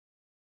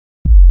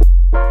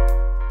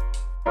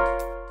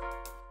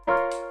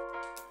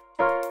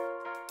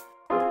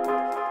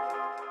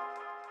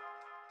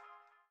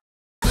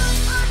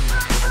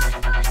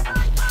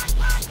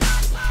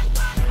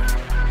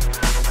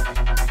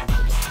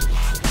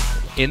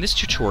In this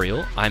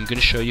tutorial, I'm going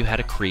to show you how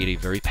to create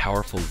a very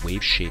powerful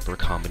WaveShaper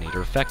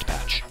Combinator effect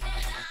patch.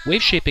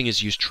 Wave shaping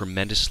is used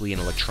tremendously in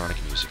electronic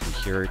music. We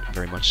hear it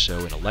very much so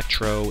in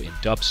electro, in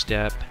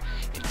dubstep,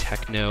 in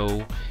techno,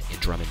 in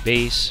drum and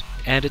bass,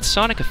 and its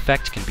sonic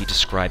effect can be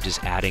described as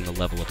adding a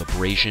level of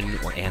abrasion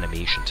or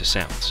animation to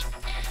sounds.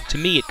 To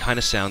me, it kind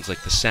of sounds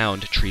like the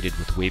sound treated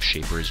with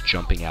WaveShaper is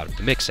jumping out of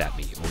the mix at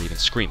me, or even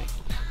screaming.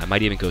 I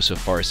might even go so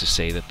far as to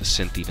say that the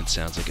synth even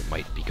sounds like it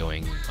might be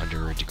going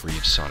under a degree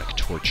of sonic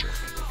torture.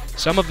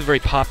 Some of the very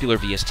popular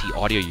VST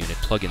audio unit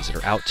plugins that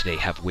are out today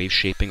have wave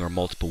shaping or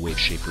multiple wave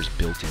shapers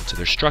built into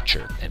their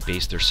structure and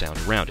base their sound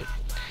around it.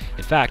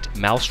 In fact,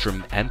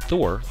 Malström and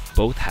Thor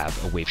both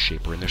have a wave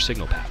shaper in their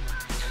signal path.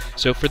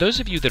 So for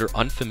those of you that are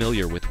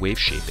unfamiliar with wave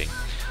shaping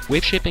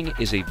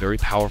is a very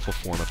powerful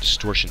form of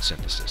distortion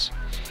synthesis.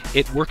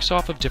 It works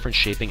off of different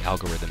shaping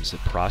algorithms that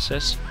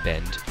process,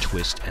 bend,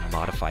 twist, and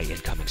modify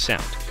incoming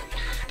sound.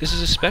 This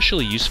is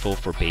especially useful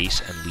for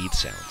bass and lead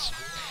sounds.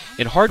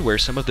 In hardware,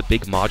 some of the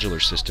big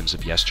modular systems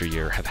of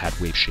yesteryear have had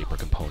WaveShaper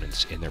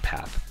components in their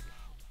path.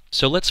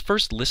 So let's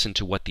first listen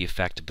to what the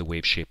effect of the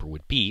WaveShaper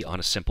would be on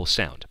a simple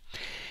sound.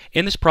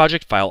 In this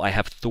project file, I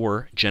have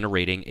Thor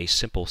generating a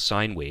simple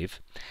sine wave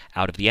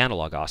out of the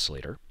analog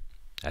oscillator,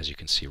 as you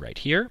can see right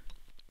here.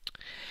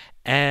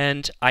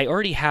 And I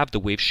already have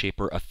the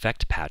WaveShaper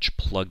effect patch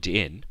plugged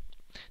in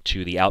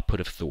to the output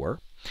of Thor,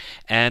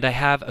 and I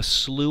have a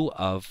slew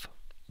of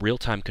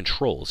real-time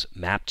controls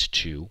mapped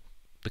to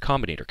the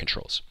Combinator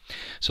controls.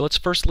 So let's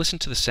first listen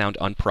to the sound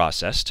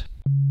unprocessed.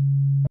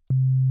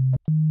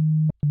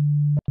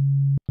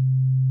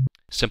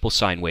 Simple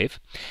sine wave.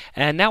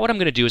 And now what I'm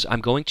going to do is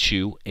I'm going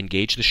to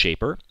engage the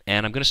shaper,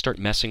 and I'm going to start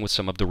messing with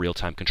some of the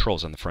real-time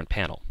controls on the front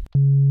panel.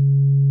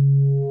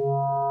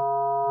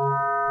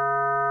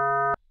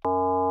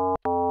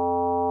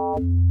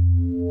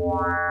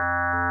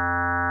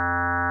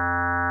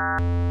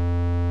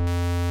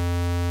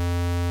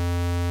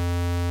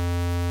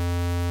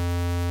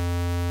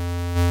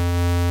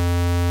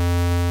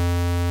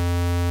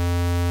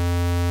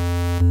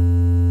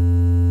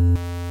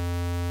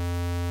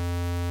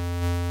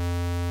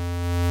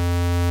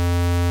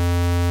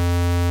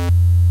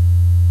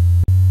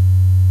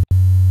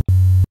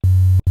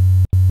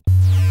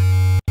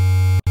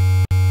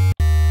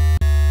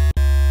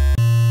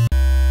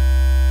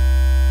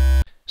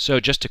 So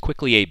just to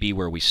quickly A-B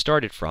where we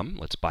started from,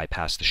 let's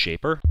bypass the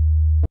shaper.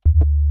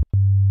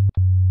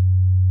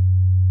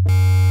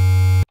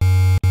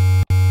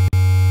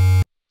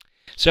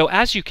 So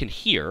as you can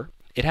hear,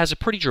 it has a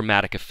pretty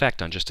dramatic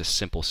effect on just a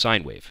simple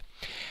sine wave.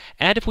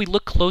 And if we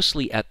look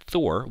closely at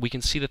Thor, we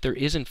can see that there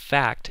is in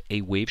fact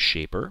a wave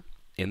shaper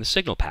in the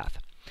signal path.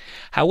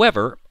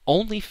 However,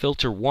 only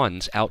filter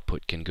 1's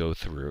output can go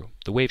through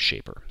the wave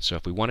shaper. So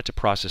if we wanted to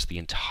process the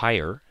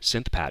entire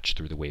synth patch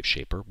through the wave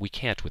shaper, we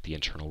can't with the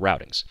internal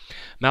routings.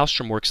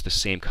 Malstrom works the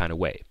same kind of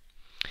way.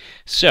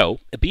 So,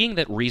 being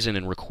that Reason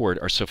and Record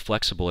are so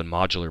flexible and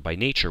modular by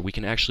nature, we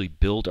can actually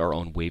build our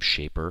own wave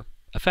shaper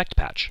effect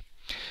patch.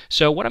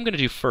 So what I'm going to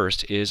do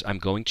first is I'm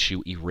going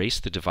to erase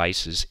the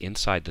devices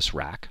inside this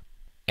rack,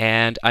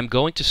 and I'm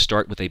going to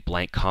start with a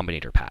blank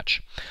Combinator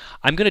patch.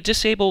 I'm going to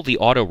disable the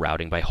auto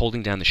routing by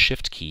holding down the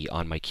Shift key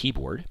on my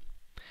keyboard,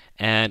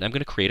 and I'm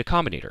going to create a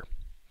Combinator.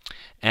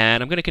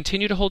 And I'm going to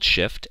continue to hold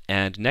Shift,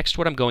 and next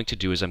what I'm going to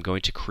do is I'm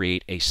going to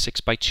create a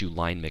 6x2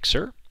 line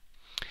mixer.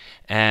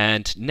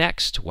 And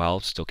next, while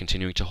still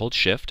continuing to hold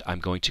Shift, I'm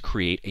going to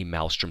create a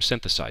Malstrom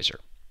synthesizer.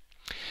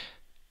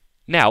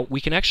 Now,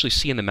 we can actually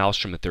see in the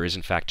Malstrom that there is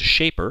in fact a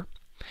shaper.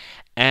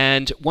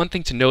 And one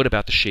thing to note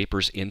about the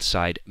shapers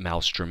inside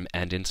Malstrom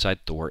and inside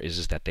Thor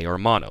is that they are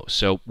mono.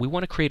 So we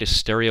want to create a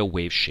stereo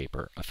wave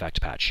shaper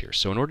effect patch here.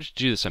 So in order to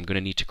do this, I'm going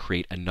to need to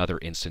create another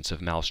instance of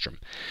Malstrom.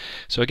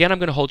 So again, I'm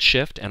going to hold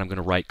Shift and I'm going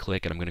to right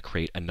click and I'm going to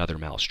create another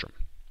Malstrom.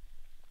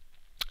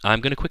 I'm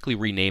going to quickly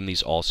rename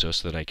these also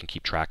so that I can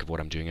keep track of what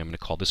I'm doing. I'm going to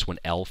call this one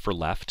L for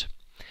left,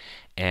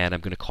 and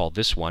I'm going to call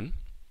this one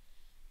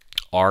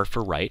R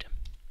for right.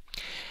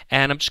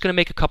 And I'm just going to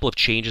make a couple of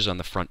changes on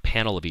the front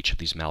panel of each of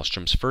these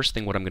Malstroms. First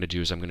thing what I'm going to do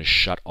is I'm going to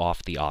shut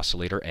off the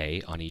oscillator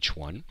A on each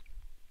one.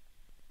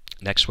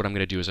 Next what I'm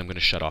going to do is I'm going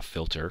to shut off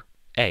filter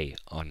A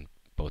on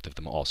both of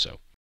them also.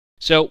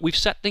 So we've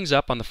set things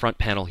up on the front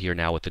panel here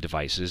now with the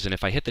devices, and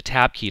if I hit the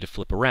tab key to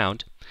flip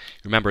around,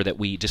 remember that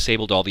we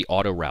disabled all the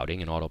auto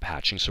routing and auto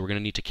patching, so we're going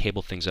to need to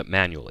cable things up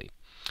manually.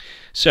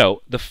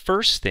 So the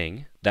first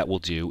thing that we'll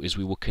do is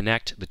we will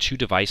connect the two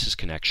devices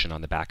connection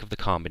on the back of the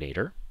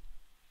Combinator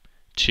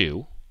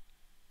to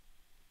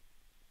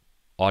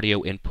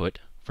audio input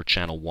for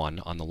channel 1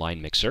 on the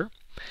line mixer.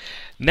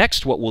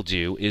 Next what we'll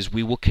do is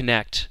we will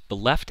connect the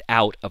left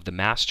out of the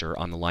master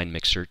on the line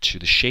mixer to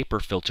the shaper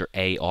filter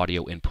A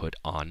audio input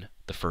on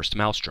the first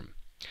Malstrom.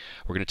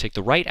 We're going to take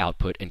the right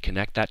output and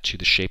connect that to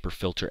the shaper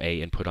filter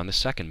A input on the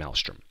second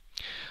Malstrom.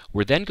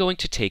 We're then going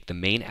to take the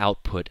main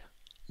output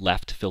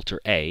left filter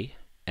A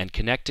and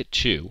connect it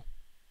to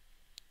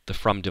the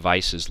from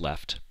devices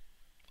left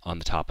on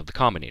the top of the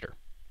Combinator.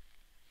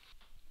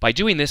 By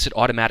doing this, it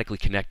automatically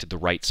connected the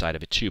right side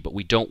of it too, but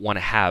we don't want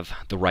to have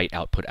the right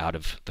output out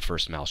of the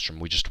first Malstrom.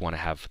 We just want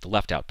to have the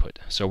left output.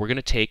 So we're going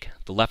to take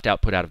the left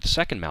output out of the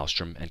second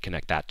Malstrom and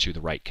connect that to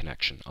the right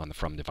connection on the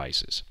from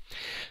devices.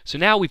 So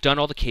now we've done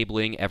all the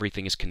cabling,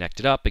 everything is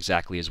connected up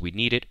exactly as we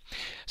need it.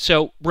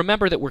 So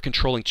remember that we're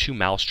controlling two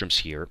Malstroms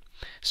here.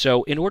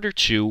 So in order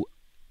to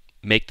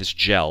make this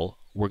gel,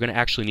 we're going to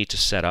actually need to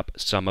set up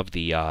some of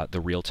the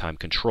real-time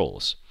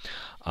controls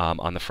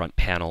on the front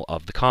panel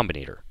of the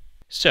combinator.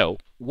 So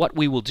what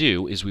we will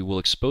do is we will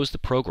expose the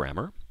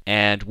programmer,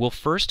 and we'll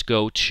first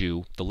go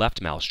to the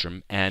left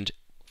Malstrom, and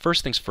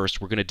first things first,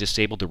 we're going to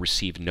disable the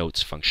receive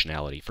notes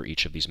functionality for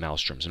each of these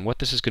Malstroms. And what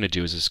this is going to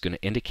do is it's going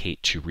to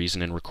indicate to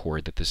Reason and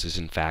Record that this is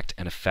in fact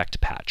an effect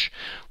patch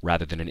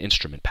rather than an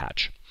instrument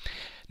patch.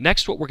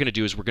 Next, what we're going to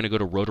do is we're going to go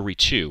to Rotary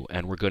 2,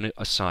 and we're going to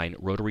assign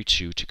Rotary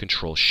 2 to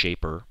control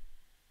shaper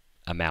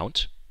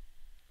amount.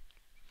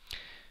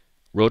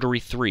 Rotary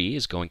 3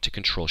 is going to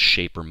control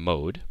shaper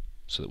mode,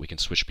 so that we can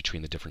switch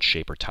between the different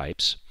shaper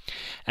types.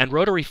 And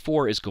Rotary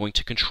 4 is going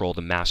to control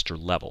the master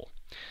level.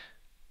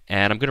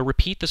 And I'm going to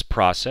repeat this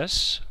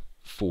process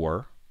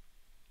for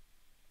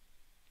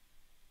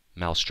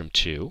Malstrom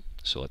 2.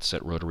 So let's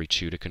set Rotary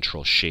 2 to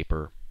control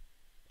shaper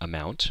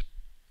amount.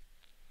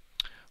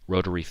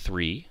 Rotary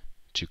 3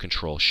 to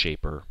control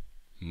shaper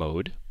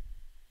mode.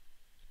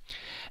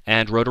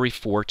 And Rotary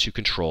 4 to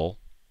control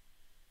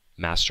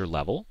master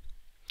level.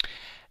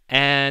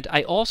 And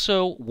I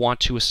also want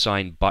to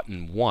assign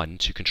button 1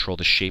 to control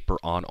the shaper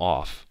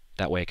on-off.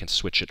 That way I can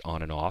switch it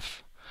on and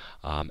off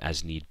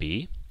as need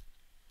be.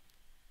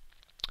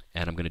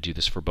 And I'm going to do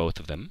this for both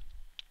of them.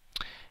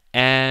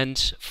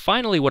 And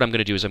finally what I'm going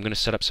to do is I'm going to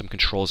set up some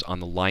controls on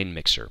the line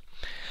mixer.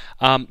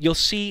 You'll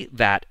see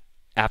that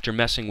after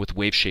messing with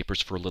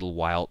WaveShapers for a little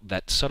while,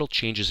 that subtle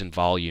changes in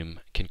volume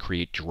can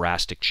create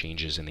drastic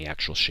changes in the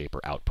actual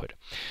shaper output.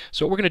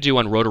 So what we're going to do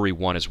on Rotary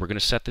 1 is we're going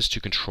to set this to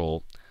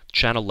control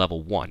channel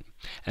level 1.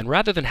 And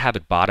rather than have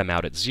it bottom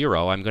out at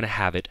 0, I'm going to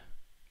have it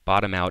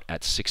bottom out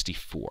at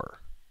 64.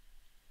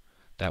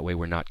 That way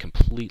we're not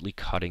completely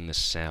cutting the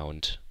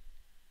sound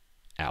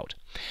out.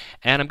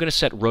 And I'm going to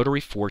set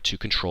Rotary 4 to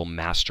control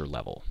master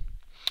level.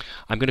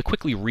 I'm going to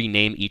quickly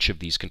rename each of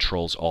these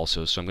controls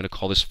also. So I'm going to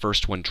call this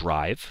first one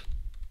drive.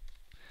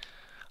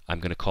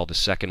 I'm going to call the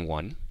second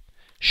one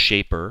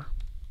shaper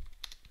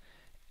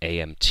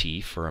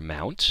AMT for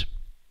amount.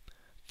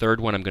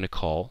 Third one I'm going to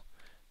call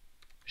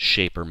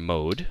shaper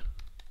mode.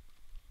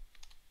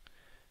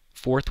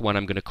 Fourth one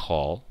I'm going to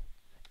call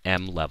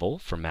M level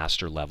for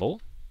master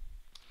level.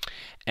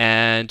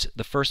 And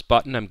the first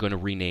button I'm going to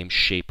rename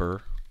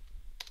shaper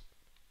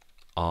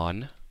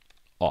on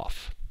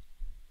off.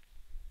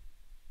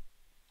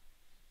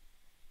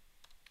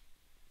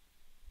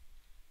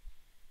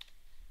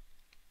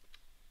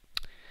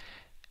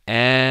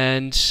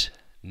 And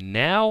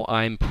now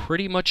I'm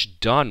pretty much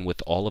done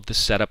with all of the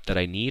setup that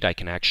I need. I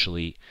can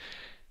actually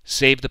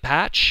save the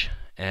patch,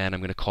 and I'm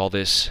going to call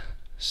this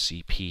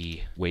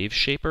CP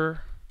WaveShaper,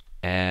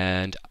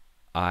 and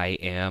I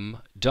am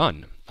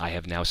done. I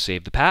have now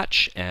saved the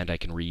patch, and I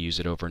can reuse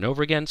it over and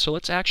over again. So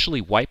let's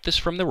actually wipe this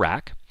from the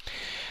rack.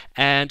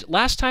 And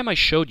last time I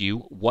showed you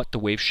what the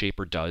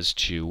WaveShaper does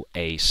to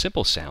a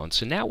simple sound,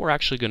 so now we're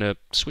actually going to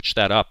switch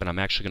that up, and I'm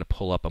actually going to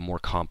pull up a more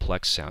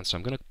complex sound. So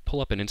I'm going to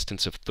pull up an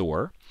instance of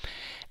Thor,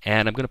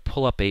 and I'm going to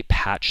pull up a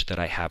patch that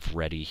I have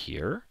ready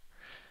here.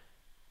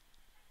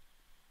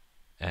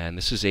 And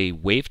this is a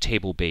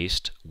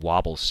wavetable-based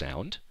wobble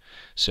sound.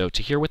 So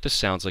to hear what this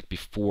sounds like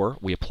before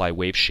we apply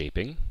wave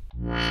shaping,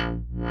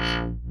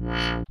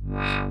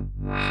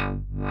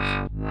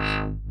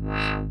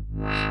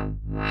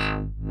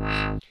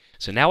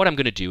 so now what I'm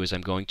going to do is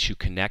I'm going to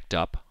connect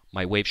up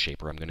my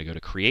WaveShaper. I'm going to go to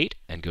Create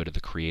and go to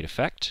the Create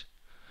Effect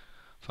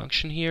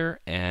function here,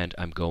 and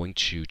I'm going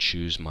to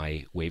choose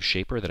my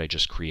WaveShaper that I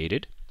just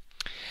created.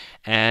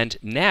 And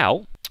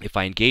now, if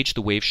I engage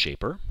the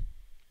WaveShaper, I'm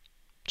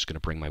just going to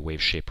bring my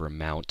WaveShaper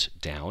amount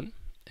down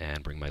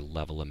and bring my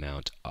level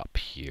amount up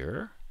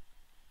here.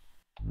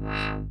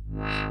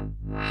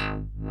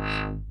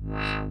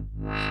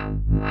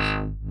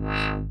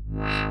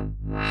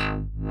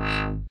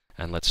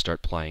 And let's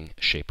start playing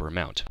shaper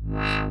amount.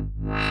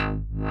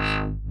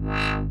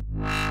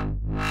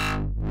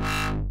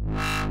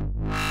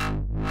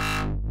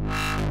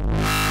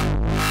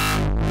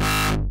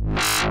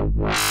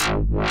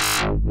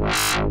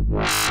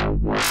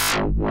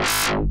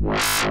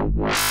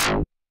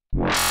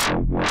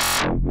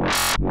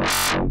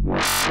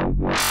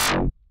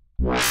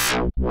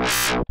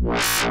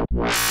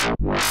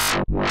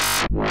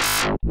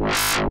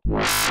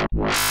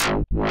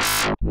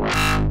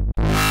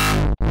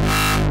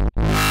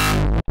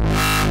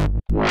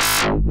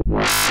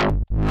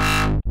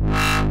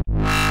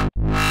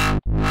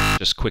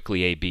 Just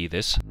quickly A/B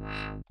this.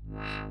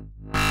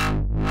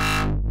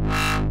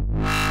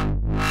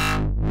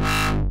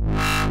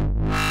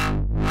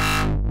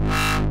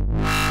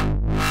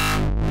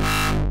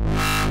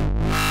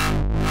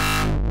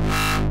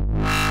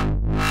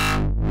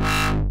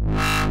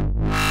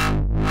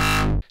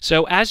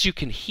 So as you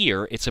can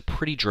hear, it's a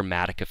pretty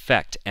dramatic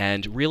effect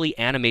and really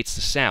animates the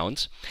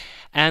sounds.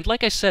 And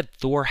like I said,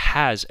 Thor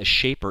has a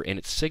shaper in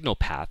its signal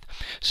path,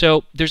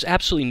 so there's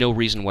absolutely no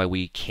reason why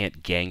we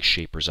can't gang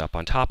shapers up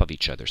on top of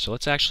each other. So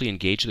let's actually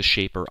engage the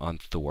shaper on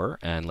Thor,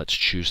 and let's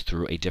choose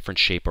through a different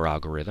shaper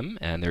algorithm.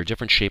 And there are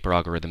different shaper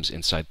algorithms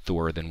inside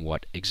Thor than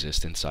what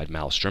exist inside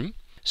Malstrom.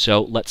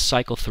 So let's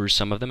cycle through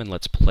some of them and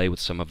let's play with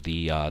some of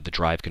the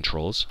drive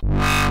controls.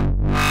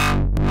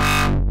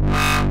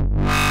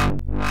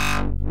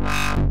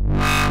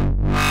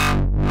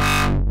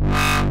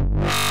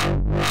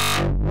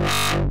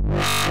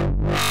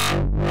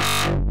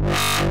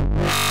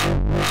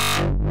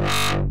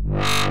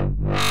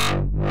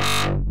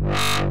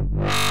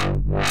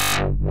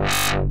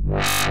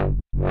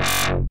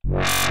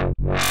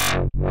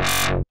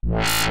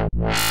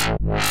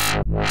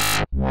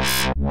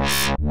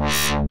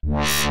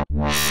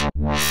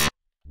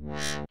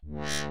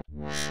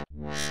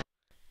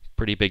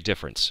 Pretty big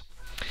difference.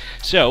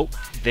 So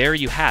there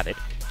you have it.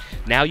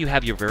 Now you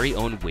have your very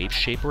own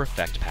WaveShaper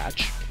effect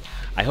patch.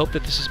 I hope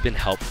that this has been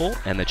helpful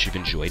and that you've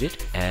enjoyed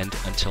it, and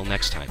until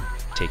next time,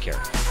 take care.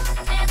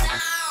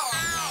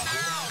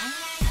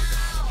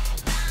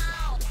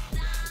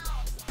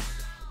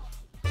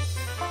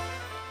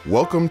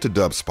 Welcome to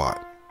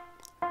Dubspot.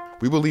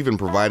 We believe in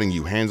providing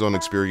you hands-on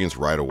experience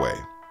right away.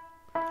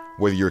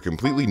 Whether you're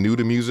completely new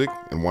to music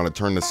and want to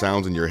turn the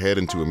sounds in your head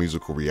into a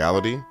musical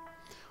reality,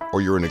 or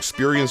you're an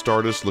experienced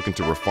artist looking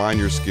to refine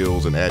your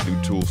skills and add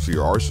new tools to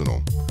your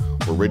arsenal,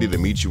 we're ready to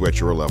meet you at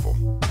your level.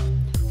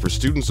 For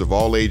students of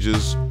all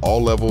ages,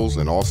 all levels,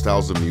 and all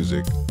styles of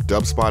music,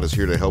 Dubspot is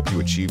here to help you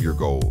achieve your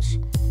goals.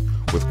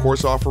 With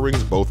course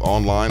offerings both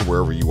online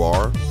wherever you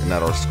are and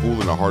at our school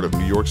in the heart of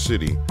New York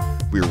City,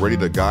 we are ready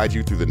to guide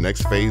you through the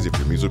next phase of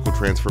your musical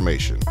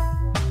transformation.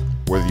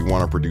 Whether you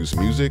want to produce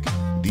music,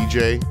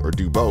 DJ, or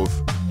do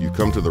both, you've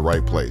come to the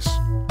right place.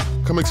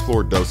 Come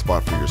explore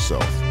Dubspot for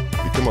yourself.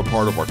 Become a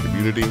part of our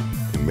community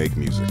and make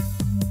music.